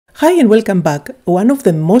Hi and welcome back. One of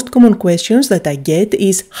the most common questions that I get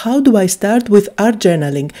is how do I start with art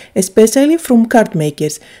journaling, especially from card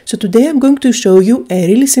makers. So today I'm going to show you a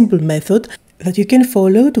really simple method that you can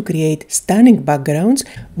follow to create stunning backgrounds.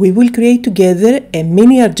 We will create together a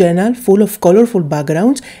mini art journal full of colorful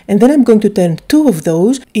backgrounds, and then I'm going to turn two of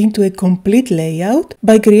those into a complete layout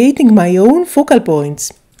by creating my own focal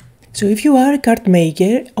points. So if you are a card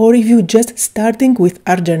maker or if you're just starting with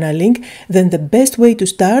art journaling, then the best way to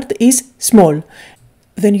start is small.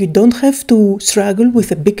 Then you don't have to struggle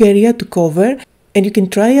with a big area to cover, and you can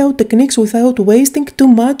try out techniques without wasting too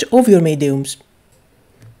much of your mediums.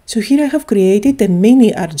 So here I have created a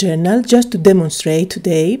mini art journal just to demonstrate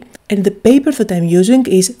today, and the paper that I'm using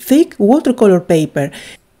is thick watercolor paper.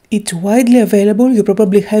 It's widely available. You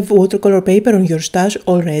probably have watercolor paper on your stash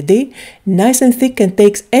already. Nice and thick and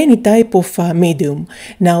takes any type of medium.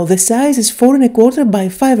 Now the size is 4 1/4 by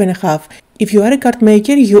 5 1/2. If you are a card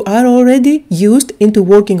maker, you are already used into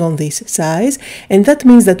working on this size, and that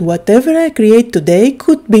means that whatever I create today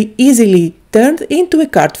could be easily turned into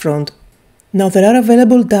a card front. Now there are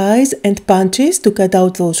available dies and punches to cut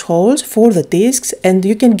out those holes for the discs, and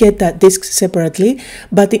you can get the discs separately,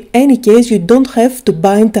 but in any case you don't have to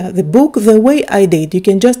bind the book the way I did. You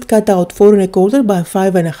can just cut out 4 1/4 by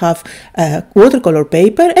 5 1/2 watercolor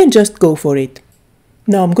paper and just go for it.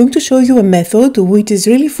 Now I'm going to show you a method which is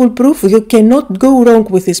really foolproof. You cannot go wrong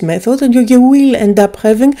with this method, and you will end up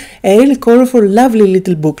having a really colorful, lovely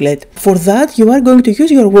little booklet. For that you are going to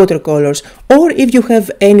use your watercolors, or if you have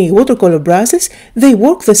any watercolor brushes, they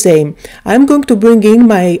work the same. I'm going to bring in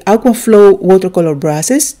my aqua watercolor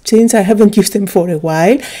brushes since I haven't used them for a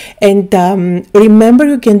while, and remember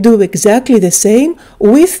you can do exactly the same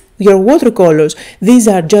with your watercolors. These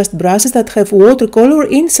are just brushes that have watercolor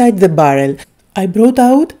inside the barrel. I brought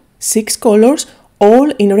out 6 colors, all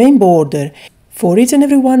in rainbow order. For each and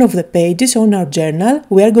every one of the pages on our journal,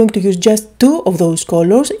 we are going to use just 2 of those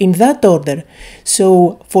colors in that order. So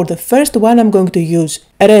for the first one I'm going to use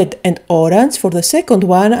red and orange. For the second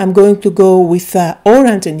one I'm going to go with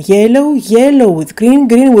orange and yellow, yellow with green,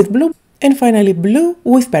 green with blue, and finally blue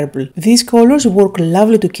with purple. These colors work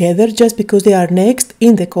lovely together just because they are next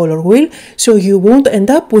in the color wheel, so you won't end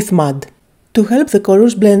up with mud. To help the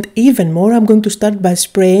colors blend even more, I'm going to start by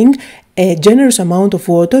spraying a generous amount of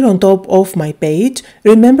water on top of my page.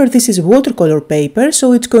 Remember, this is watercolor paper,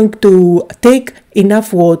 so it's going to take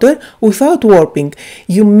enough water without warping.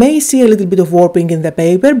 You may see a little bit of warping in the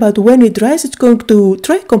paper, but when it dries, it's going to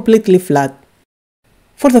dry completely flat.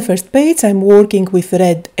 For the first page, I'm working with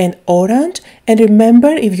red and orange, and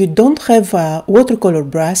remember, if you don't have watercolor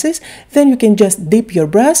brushes, then you can just dip your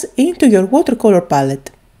brush into your watercolor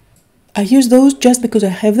palette. I use those just because I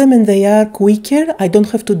have them and they are quicker. I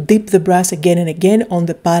don't have to dip the brush again and again on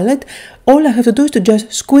the palette. All I have to do is to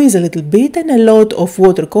just squeeze a little bit and a lot of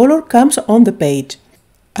watercolor comes on the page.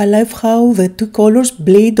 I love how the two colors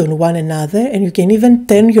bleed on one another, and you can even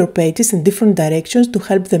turn your pages in different directions to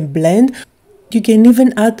help them blend. You can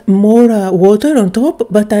even add more water on top,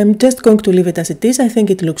 but I'm just going to leave it as it is. I think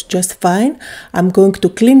it looks just fine. I'm going to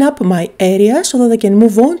clean up my area so that I can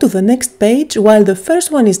move on to the next page while the first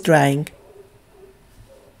one is drying.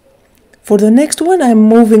 For the next one, I'm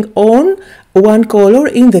moving on one color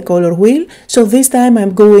in the color wheel, so this time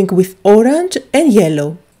I'm going with orange and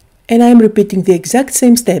yellow. And I'm repeating the exact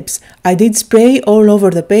same steps. I did spray all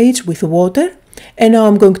over the page with water, and now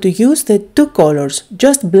I'm going to use the 2 colors,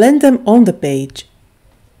 just blend them on the page.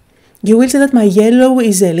 You will see that my yellow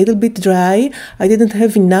is a little bit dry. I didn't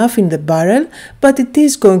have enough in the barrel, but it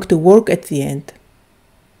is going to work at the end.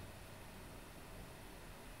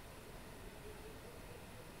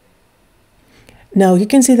 Now you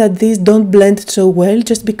can see that these don't blend so well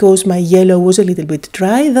just because my yellow was a little bit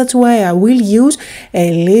dry. That's why I will use a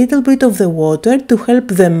little bit of the water to help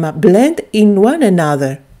them blend in one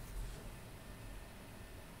another.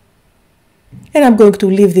 And I'm going to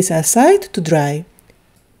leave this aside to dry.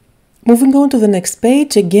 Moving on to the next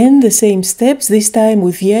page, again the same steps, this time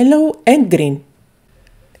with yellow and green.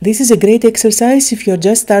 This is a great exercise if you're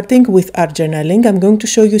just starting with art journaling. I'm going to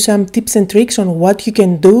show you some tips and tricks on what you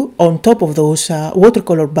can do on top of those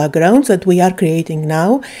watercolor backgrounds that we are creating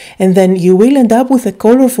now, and then you will end up with a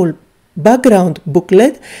colorful background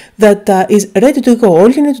booklet that is ready to go.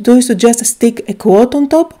 All you need to do is to just stick a quote on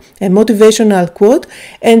top, a motivational quote,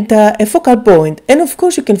 and a focal point. And of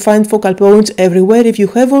course you can find focal points everywhere. If you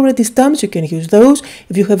have already stamps, you can use those.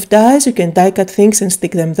 If you have dies, you can die cut things and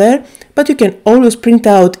stick them there, but you can always print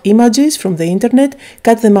out images from the internet,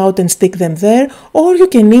 cut them out and stick them there, or you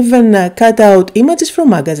can even cut out images from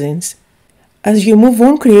magazines. As you move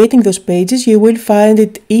on creating those pages, you will find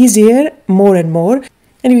it easier more and more.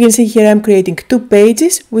 And you can see here I'm creating 2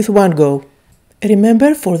 pages with one go.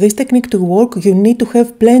 Remember, for this technique to work, you need to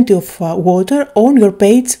have plenty of water on your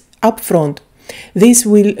page up front. This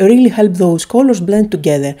will really help those colors blend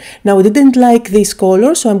together. Now, I didn't like this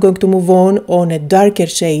color, so I'm going to move on a darker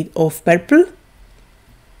shade of purple.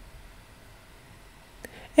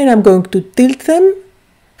 And I'm going to tilt them,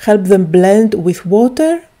 help them blend with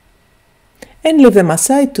water, and leave them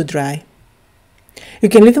aside to dry. You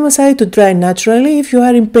can leave them aside to dry naturally. If you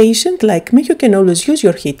are impatient like me, you can always use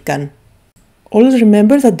your heat gun. Always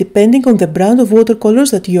remember that depending on the brand of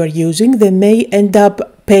watercolors that you are using, they may end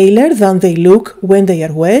up paler than they look when they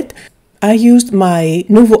are wet. I used my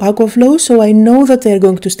Nuvo aqua flow, so I know that they are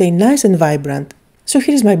going to stay nice and vibrant. So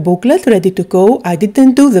here's my booklet ready to go. I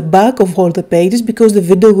didn't do the back of all the pages because the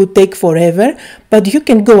video would take forever, but you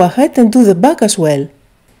can go ahead and do the back as well.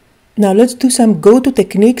 Now let's do some go-to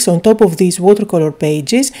techniques on top of these watercolor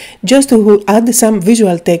pages just to add some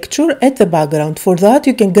visual texture at the background. For that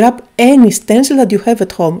you can grab any stencil that you have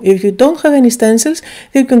at home. If you don't have any stencils,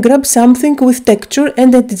 you can grab something with texture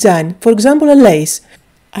and a design, for example a lace.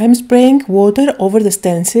 I'm spraying water over the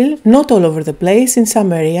stencil, not all over the place, in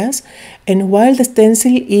some areas, and while the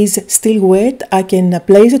stencil is still wet, I can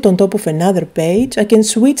place it on top of another page. I can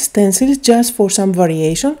switch stencils just for some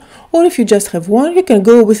variation, or if you just have one, you can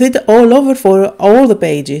go with it all over for all the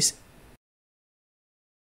pages.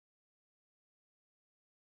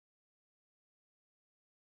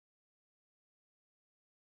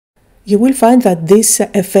 You will find that this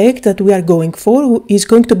effect that we are going for is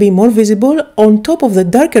going to be more visible on top of the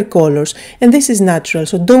darker colors, and this is natural,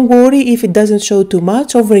 so don't worry if it doesn't show too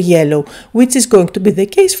much over yellow, which is going to be the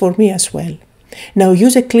case for me as well. Now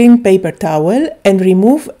use a clean paper towel and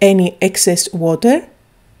remove any excess water.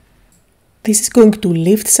 This is going to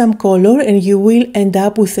lift some color and you will end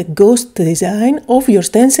up with a ghost design of your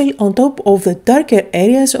stencil on top of the darker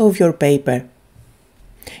areas of your paper.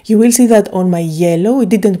 You will see that on my yellow it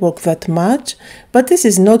didn't work that much, but this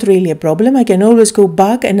is not really a problem. I can always go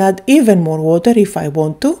back and add even more water if I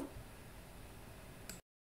want to.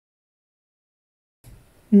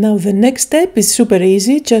 Now the next step is super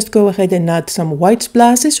easy. Just go ahead and add some white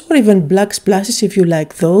splashes or even black splashes if you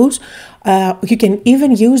like those. You can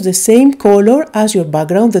even use the same color as your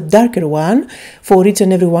background, the darker one, for each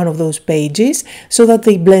and every one of those pages so that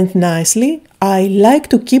they blend nicely. I like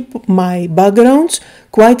to keep my backgrounds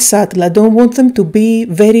quite subtle. I don't want them to be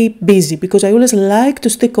very busy because I always like to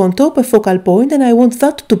stick on top a focal point and I want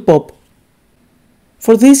that to pop.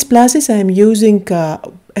 For these splashes I am using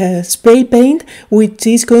spray paint, which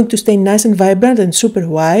is going to stay nice and vibrant and super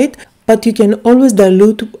white, but you can always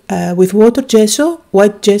dilute with water gesso,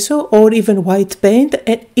 white gesso, or even white paint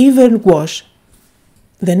and even wash.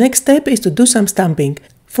 The next step is to do some stamping.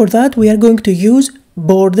 For that we are going to use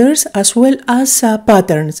borders as well as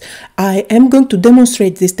patterns. I am going to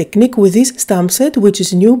demonstrate this technique with this stamp set, which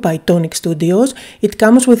is new by Tonic Studios. It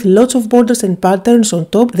comes with lots of borders and patterns on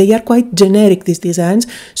top. They are quite generic, these designs,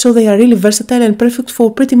 so they are really versatile and perfect for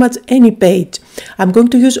pretty much any page. I'm going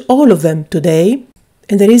to use all of them today,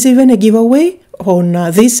 and there is even a giveaway on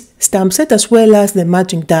this stamp set as well as the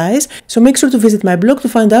matching dies, so make sure to visit my blog to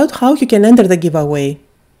find out how you can enter the giveaway.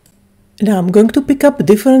 Now I'm going to pick up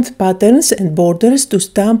different patterns and borders to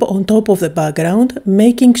stamp on top of the background,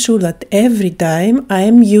 making sure that every time I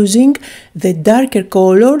am using the darker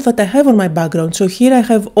color that I have on my background. So here I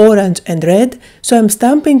have orange and red, so I'm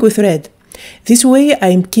stamping with red. This way I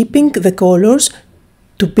am keeping the colors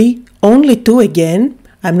to be only 2 again.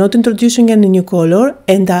 I'm not introducing any new color,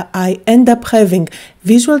 and I end up having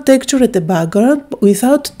visual texture at the background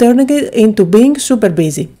without turning it into being super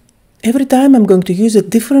busy. Every time I'm going to use a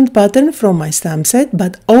different pattern from my stamp set,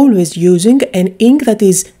 but always using an ink that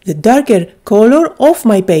is the darker color of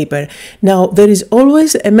my paper. Now there is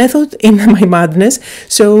always a method in my madness,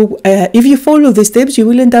 so if you follow these steps you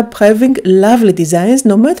will end up having lovely designs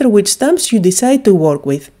no matter which stamps you decide to work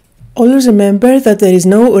with. Always remember that there is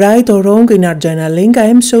no right or wrong in art journaling. I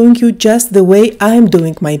am showing you just the way I am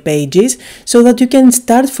doing my pages so that you can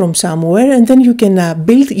start from somewhere and then you can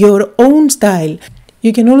build your own style.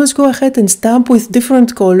 You can always go ahead and stamp with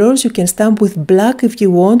different colors. You can stamp with black if you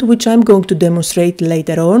want, which I'm going to demonstrate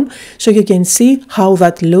later on, so you can see how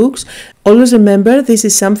that looks. Always remember, this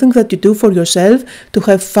is something that you do for yourself to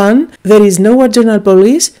have fun. There is no art journal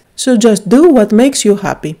police, so just do what makes you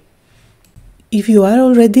happy. If you are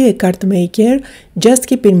already a card maker, just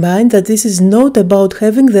keep in mind that this is not about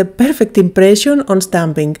having the perfect impression on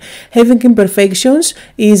stamping. Having imperfections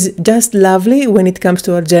is just lovely when it comes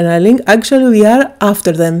to art journaling. Actually, we are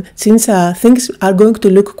after them, since things are going to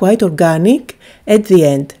look quite organic at the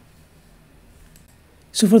end.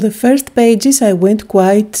 So for the first pages I went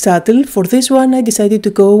quite subtle. For this one I decided to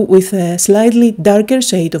go with a slightly darker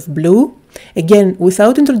shade of blue. Again,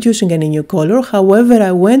 without introducing any new color, however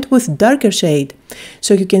I went with darker shade.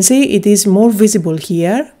 So you can see it is more visible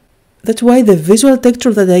here. That's why the visual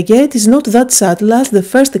texture that I get is not that subtle as the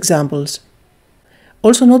first examples.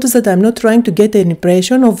 Also notice that I'm not trying to get an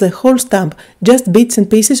impression of the whole stamp, just bits and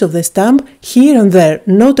pieces of the stamp here and there,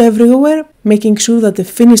 not everywhere, making sure that the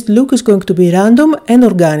finished look is going to be random and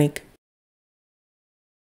organic.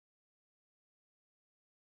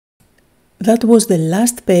 That was the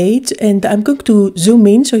last page, and I'm going to zoom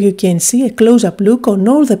in so you can see a close-up look on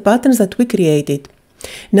all the patterns that we created.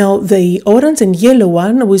 Now the orange and yellow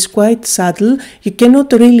one was quite subtle, you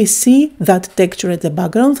cannot really see that texture at the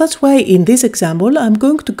background, that's why in this example I'm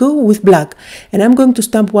going to go with black and I'm going to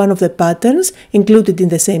stamp one of the patterns included in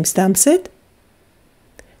the same stamp set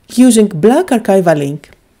using black archival ink.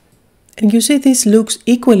 And you see this looks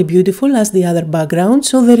equally beautiful as the other background,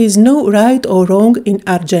 so there is no right or wrong in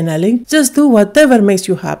art journaling, just do whatever makes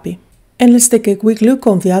you happy. And let's take a quick look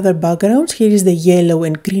on the other backgrounds. Here is the yellow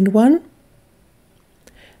and green one.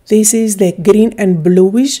 This is the green and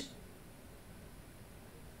bluish.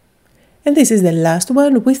 And this is the last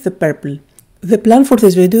one with the purple. The plan for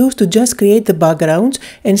this video is to just create the backgrounds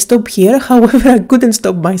and stop here, however I couldn't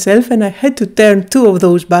stop myself and I had to turn two of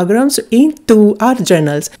those backgrounds into art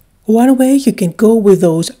journals. One way you can go with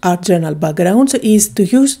those art journal backgrounds is to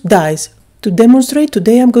use dies. To demonstrate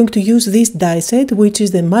today I'm going to use this die set, which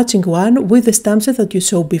is the matching one with the stamp set that you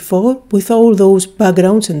saw before with all those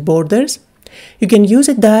backgrounds and borders. You can use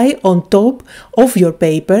a die on top of your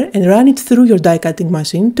paper and run it through your die cutting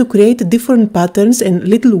machine to create different patterns and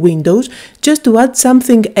little windows just to add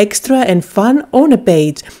something extra and fun on a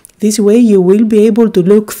page. This way you will be able to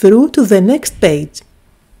look through to the next page.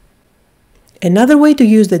 Another way to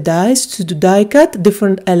use the dies is to die cut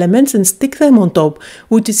different elements and stick them on top,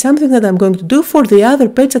 which is something that I'm going to do for the other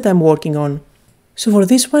page that I'm working on. So for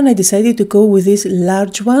this one I decided to go with this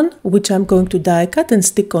large one, which I'm going to die cut and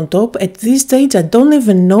stick on top. At this stage I don't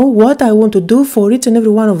even know what I want to do for each and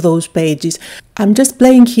every one of those pages. I'm just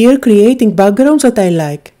playing here, creating backgrounds that I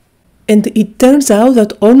like. And it turns out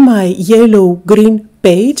that on my yellow-green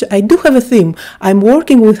page I do have a theme. I'm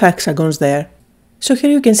working with hexagons there. So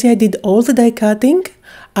here you can see I did all the die cutting.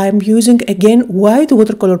 I'm using again white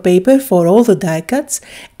watercolor paper for all the die cuts,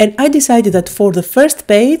 and I decided that for the first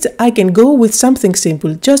page I can go with something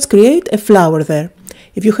simple, just create a flower there.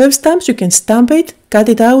 If you have stamps you can stamp it, cut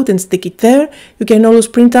it out and stick it there. You can always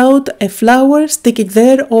print out a flower, stick it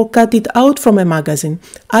there or cut it out from a magazine.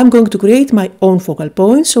 I'm going to create my own focal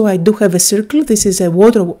point, so I do have a circle. This is a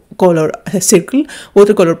watercolor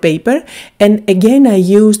paper, and again I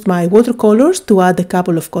used my watercolors to add a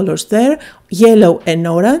couple of colors there, yellow and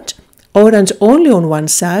orange. Orange only on one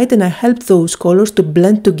side, and I helped those colors to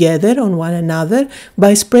blend together on one another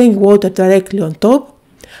by spraying water directly on top.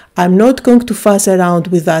 I'm not going to fuss around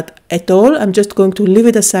with that at all, I'm just going to leave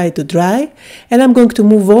it aside to dry, and I'm going to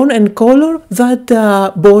move on and color that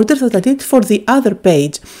border that I did for the other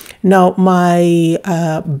page. Now my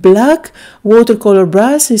black watercolor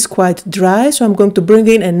brush is quite dry, so I'm going to bring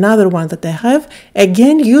in another one that I have.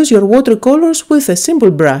 Again, use your watercolors with a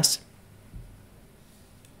simple brush.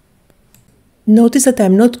 Notice that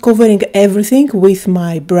I'm not covering everything with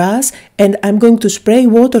my brush and I'm going to spray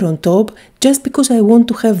water on top just because I want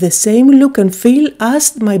to have the same look and feel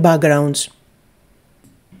as my backgrounds.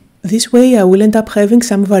 This way I will end up having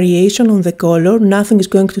some variation on the color, nothing is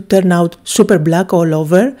going to turn out super black all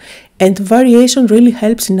over, and variation really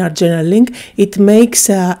helps in art journaling. It makes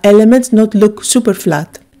elements not look super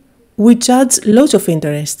flat, which adds lots of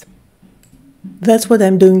interest. That's what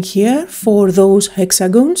I'm doing here for those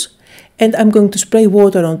hexagons. And I'm going to spray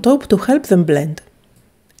water on top to help them blend.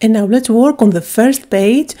 And now let's work on the first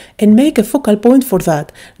page and make a focal point for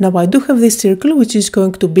that. Now I do have this circle which is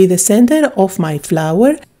going to be the center of my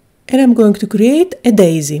flower, and I'm going to create a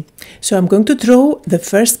daisy. So I'm going to draw the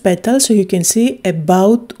first petal so you can see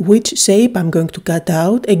about which shape I'm going to cut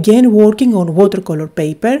out, again working on watercolor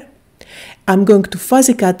paper. I'm going to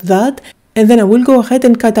fuzzy cut that. And then I will go ahead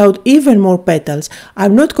and cut out even more petals.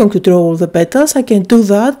 I'm not going to draw all the petals, I can do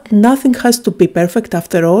that, nothing has to be perfect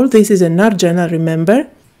after all, this is an art journal, remember.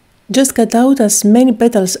 Just cut out as many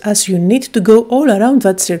petals as you need to go all around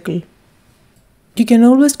that circle. You can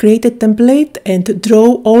always create a template and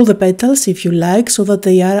draw all the petals if you like so that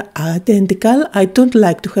they are identical. I don't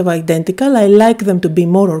like to have identical, I like them to be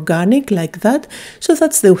more organic like that, so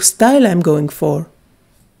that's the style I'm going for.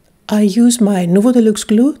 I use my Nuvo Deluxe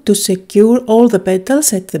glue to secure all the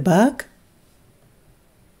petals at the back.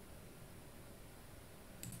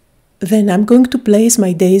 Then I'm going to place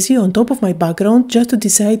my daisy on top of my background just to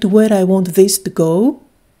decide where I want this to go.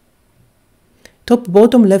 Top,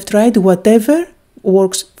 bottom, left, right, whatever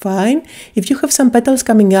works fine. If you have some petals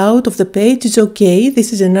coming out of the page, it's okay.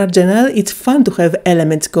 This is an art journal. It's fun to have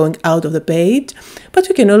elements going out of the page, but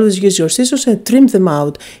you can always use your scissors and trim them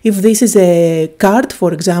out. If this is a card,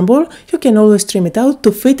 for example, you can always trim it out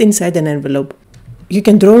to fit inside an envelope. You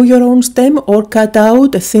can draw your own stem or cut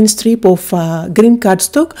out a thin strip of green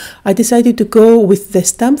cardstock. I decided to go with the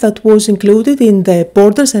stamp that was included in the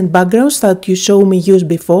borders and backgrounds that you saw me use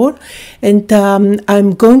before. And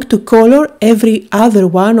I'm going to color every other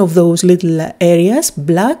one of those little areas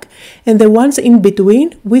black and the ones in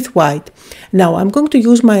between with white. Now I'm going to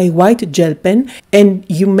use my white gel pen, and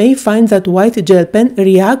you may find that white gel pen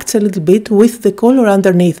reacts a little bit with the color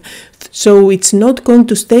underneath. So it's not going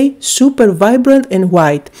to stay super vibrant and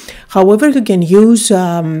white. However, you can use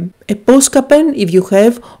a Posca pen if you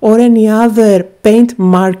have, or any other paint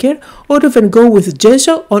marker, or even go with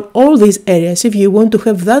gesso on all these areas if you want to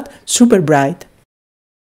have that super bright.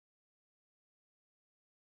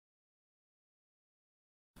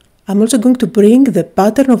 I'm also going to bring the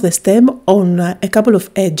pattern of the stem on a couple of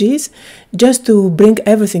edges just to bring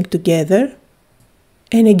everything together.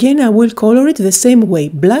 And again, I will color it the same way,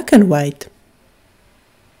 black and white.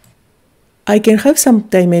 I can have some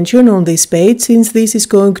dimension on this page since this is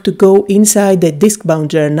going to go inside a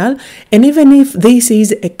disc-bound journal, and even if this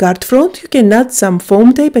is a card front, you can add some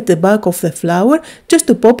foam tape at the back of the flower just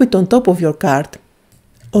to pop it on top of your card.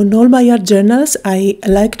 On all my art journals, I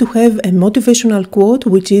like to have a motivational quote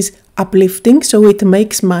which is uplifting, so it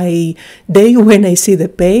makes my day when I see the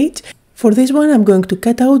page. For this one, I'm going to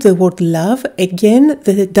cut out the word love. Again,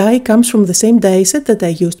 the die comes from the same die set that I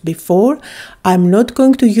used before. I'm not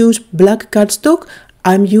going to use black cardstock.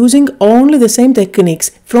 I'm using only the same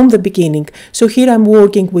techniques from the beginning. So here I'm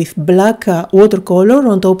working with black watercolor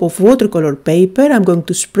on top of watercolor paper. I'm going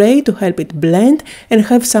to spray to help it blend and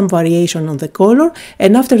have some variation on the color.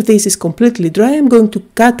 And after this is completely dry, I'm going to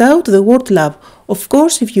cut out the word love. Of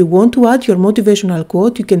course, if you want to add your motivational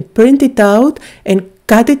quote, you can print it out and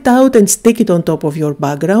cut it out and stick it on top of your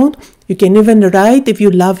background. You can even write if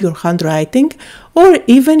you love your handwriting, or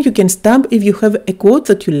even you can stamp if you have a quote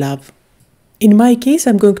that you love. In my case,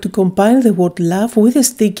 I'm going to combine the word love with a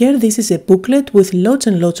sticker. This is a booklet with lots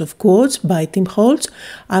and lots of quotes by Tim Holtz.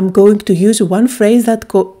 I'm going to use one phrase that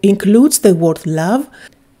includes the word love,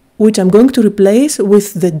 which I'm going to replace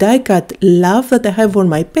with the die cut love that I have on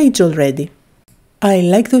my page already. I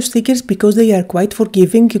like those stickers because they are quite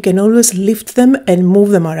forgiving. You can always lift them and move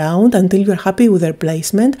them around until you're happy with their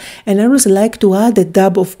placement. And I always like to add a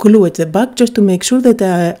dab of glue at the back just to make sure that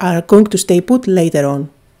they are going to stay put later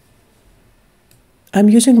on. I'm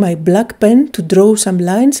using my black pen to draw some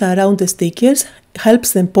lines around the stickers,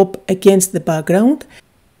 helps them pop against the background.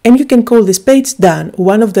 And you can call this page done.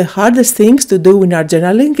 One of the hardest things to do in art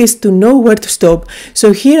journaling is to know where to stop.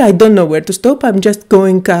 So here I don't know where to stop. I'm just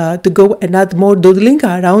going to go and add more doodling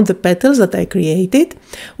around the petals that I created,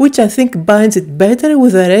 which I think binds it better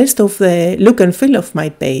with the rest of the look and feel of my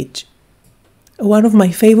page. One of my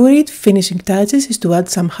favorite finishing touches is to add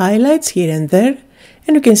some highlights here and there.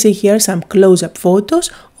 And you can see here some close-up photos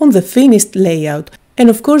on the finished layout. And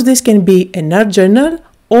of course this can be an art journal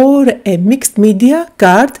or a mixed media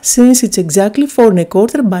card, since it's exactly 4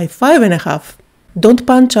 1/4 by 5 1/2. Don't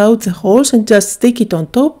punch out the holes and just stick it on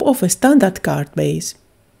top of a standard card base.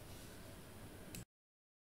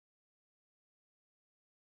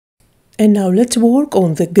 And now let's work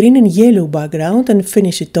on the green and yellow background and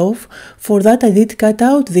finish it off. For that I did cut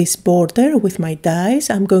out this border with my dies.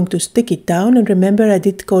 I'm going to stick it down, and remember I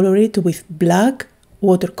did color it with black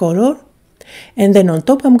watercolor. And then on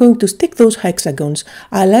top I'm going to stick those hexagons.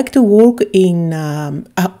 I like to work in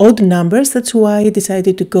odd numbers, that's why I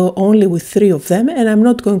decided to go only with 3 of them, and I'm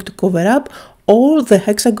not going to cover up all the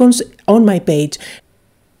hexagons on my page.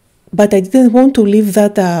 But I didn't want to leave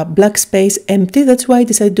that black space empty, that's why I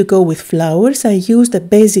decided to go with flowers. I used a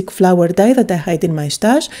basic flower die that I had in my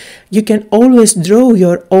stash. You can always draw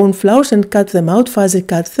your own flowers and cut them out, fuzzy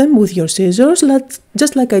cut them with your scissors,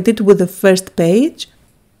 just like I did with the first page.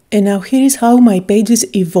 And now here is how my pages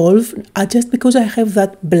evolve. Just because I have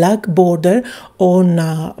that black border on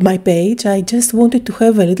my page, I just wanted to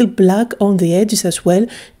have a little black on the edges as well,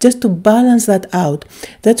 just to balance that out.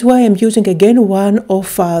 That's why I'm using again one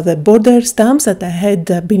of the border stamps that I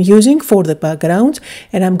had been using for the backgrounds,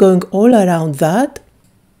 and I'm going all around that.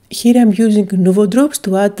 Here I'm using Nuvo drops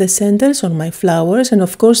to add the centers on my flowers, and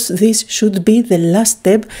of course this should be the last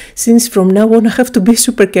step, since from now on I have to be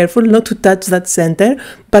super careful not to touch that center.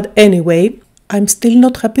 But anyway, I'm still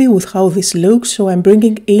not happy with how this looks, so I'm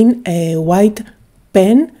bringing in a white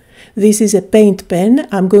pen. This is a paint pen.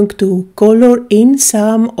 I'm going to color in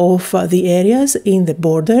some of the areas in the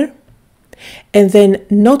border. And then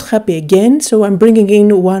not happy again, so I'm bringing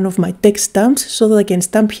in one of my text stamps so that I can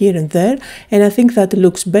stamp here and there, and I think that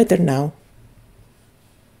looks better now.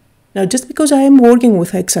 Now, just because I am working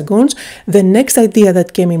with hexagons, the next idea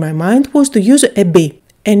that came in my mind was to use a bee.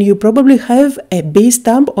 And you probably have a bee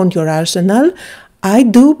stamp on your arsenal. I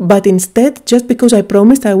do, but instead, just because I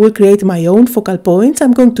promised I will create my own focal points,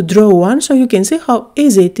 I'm going to draw one so you can see how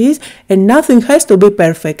easy it is and nothing has to be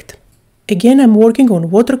perfect. Again, I'm working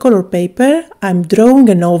on watercolor paper. I'm drawing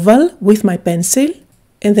an oval with my pencil,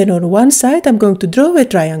 and then on one side I'm going to draw a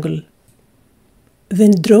triangle.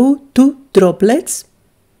 Then draw two droplets,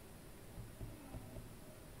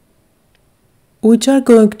 which are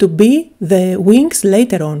going to be the wings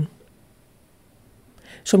later on.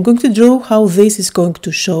 So I'm going to draw how this is going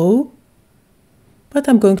to show, but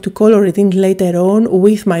I'm going to color it in later on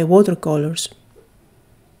with my watercolors.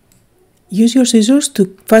 Use your scissors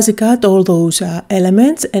to fuzzy cut all those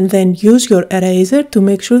elements, and then use your eraser to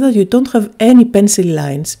make sure that you don't have any pencil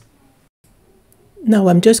lines. Now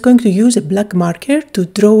I'm just going to use a black marker to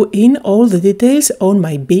draw in all the details on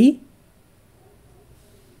my bee.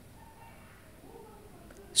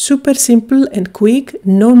 Super simple and quick,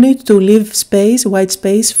 no need to leave space, white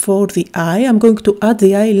space for the eye. I'm going to add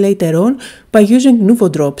the eye later on by using Nuvo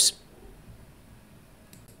drops.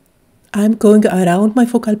 I'm going around my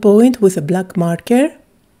focal point with a black marker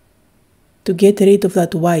to get rid of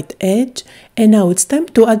that white edge, and now it's time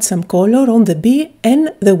to add some color on the bee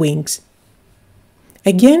and the wings.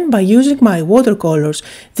 Again, by using my watercolors,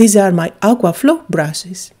 these are my aqua flow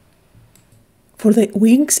brushes. For the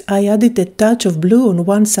wings, I added a touch of blue on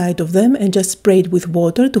one side of them and just sprayed with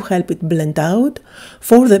water to help it blend out.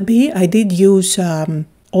 For the bee, I did use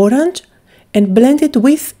orange and blend it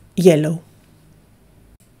with yellow.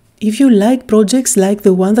 If you like projects like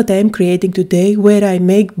the one that I am creating today, where I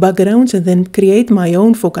make backgrounds and then create my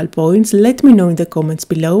own focal points, let me know in the comments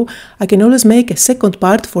below. I can always make a second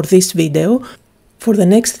part for this video, for the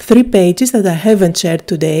next 3 pages that I haven't shared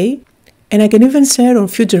today. And I can even share on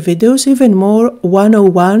future videos even more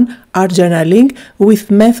 101 art journaling with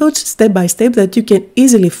methods step by step that you can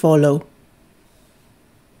easily follow.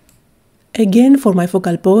 Again, for my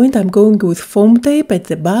focal point, I'm going with foam tape at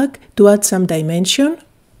the back to add some dimension.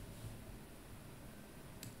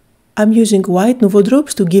 I'm using white Nuvo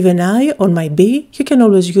drops to give an eye on my bee. You can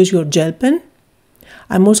always use your gel pen.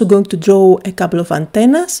 I'm also going to draw a couple of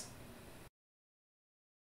antennas.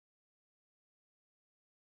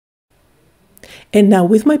 And now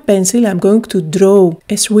with my pencil I'm going to draw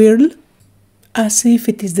a swirl as if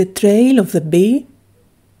it is the trail of the bee.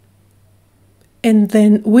 And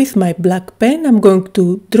then with my black pen I'm going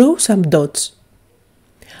to draw some dots.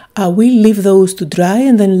 I will leave those to dry,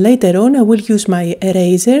 and then later on I will use my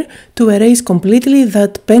eraser to erase completely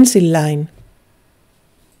that pencil line.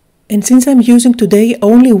 And since I'm using today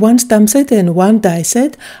only one stamp set and one die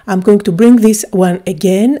set, I'm going to bring this one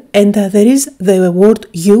again, and there is the word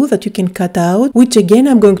U that you can cut out, which again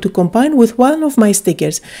I'm going to combine with one of my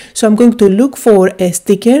stickers. So I'm going to look for a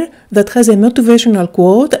sticker that has a motivational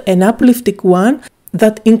quote, an uplifting one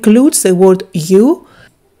that includes the word U,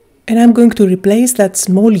 and I'm going to replace that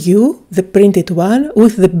small U, the printed one,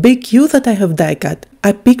 with the big U that I have die cut.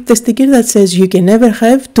 I picked the sticker that says you can never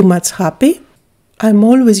have too much happy. I'm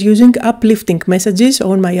always using uplifting messages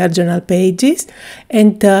on my art journal pages,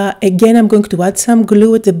 and again I'm going to add some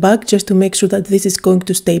glue at the back just to make sure that this is going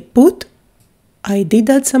to stay put. I did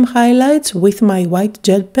add some highlights with my white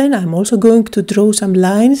gel pen. I'm also going to draw some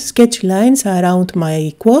lines, sketch lines around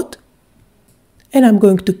my quote, and I'm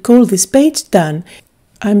going to call this page done.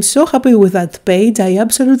 I'm so happy with that page. I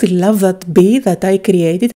absolutely love that bee that I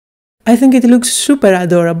created. I think it looks super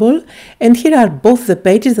adorable, and here are both the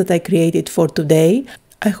pages that I created for today.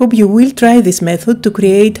 I hope you will try this method to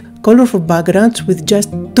create colorful backgrounds with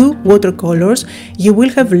just 2 watercolors. You will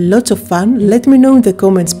have lots of fun. Let me know in the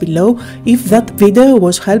comments below if that video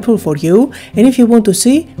was helpful for you, and if you want to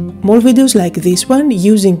see more videos like this one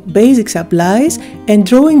using basic supplies and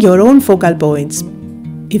drawing your own focal points.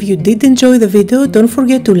 If you did enjoy the video, don't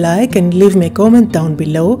forget to like and leave me a comment down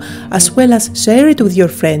below, as well as share it with your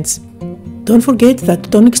friends. Don't forget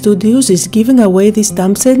that Tonic Studios is giving away this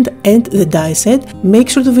stamp set and the die set. Make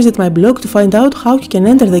sure to visit my blog to find out how you can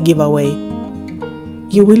enter the giveaway.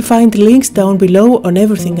 You will find links down below on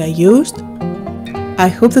everything I used. I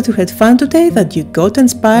hope that you had fun today, that you got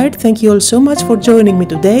inspired. Thank you all so much for joining me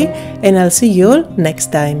today, and I'll see you all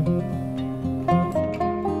next time.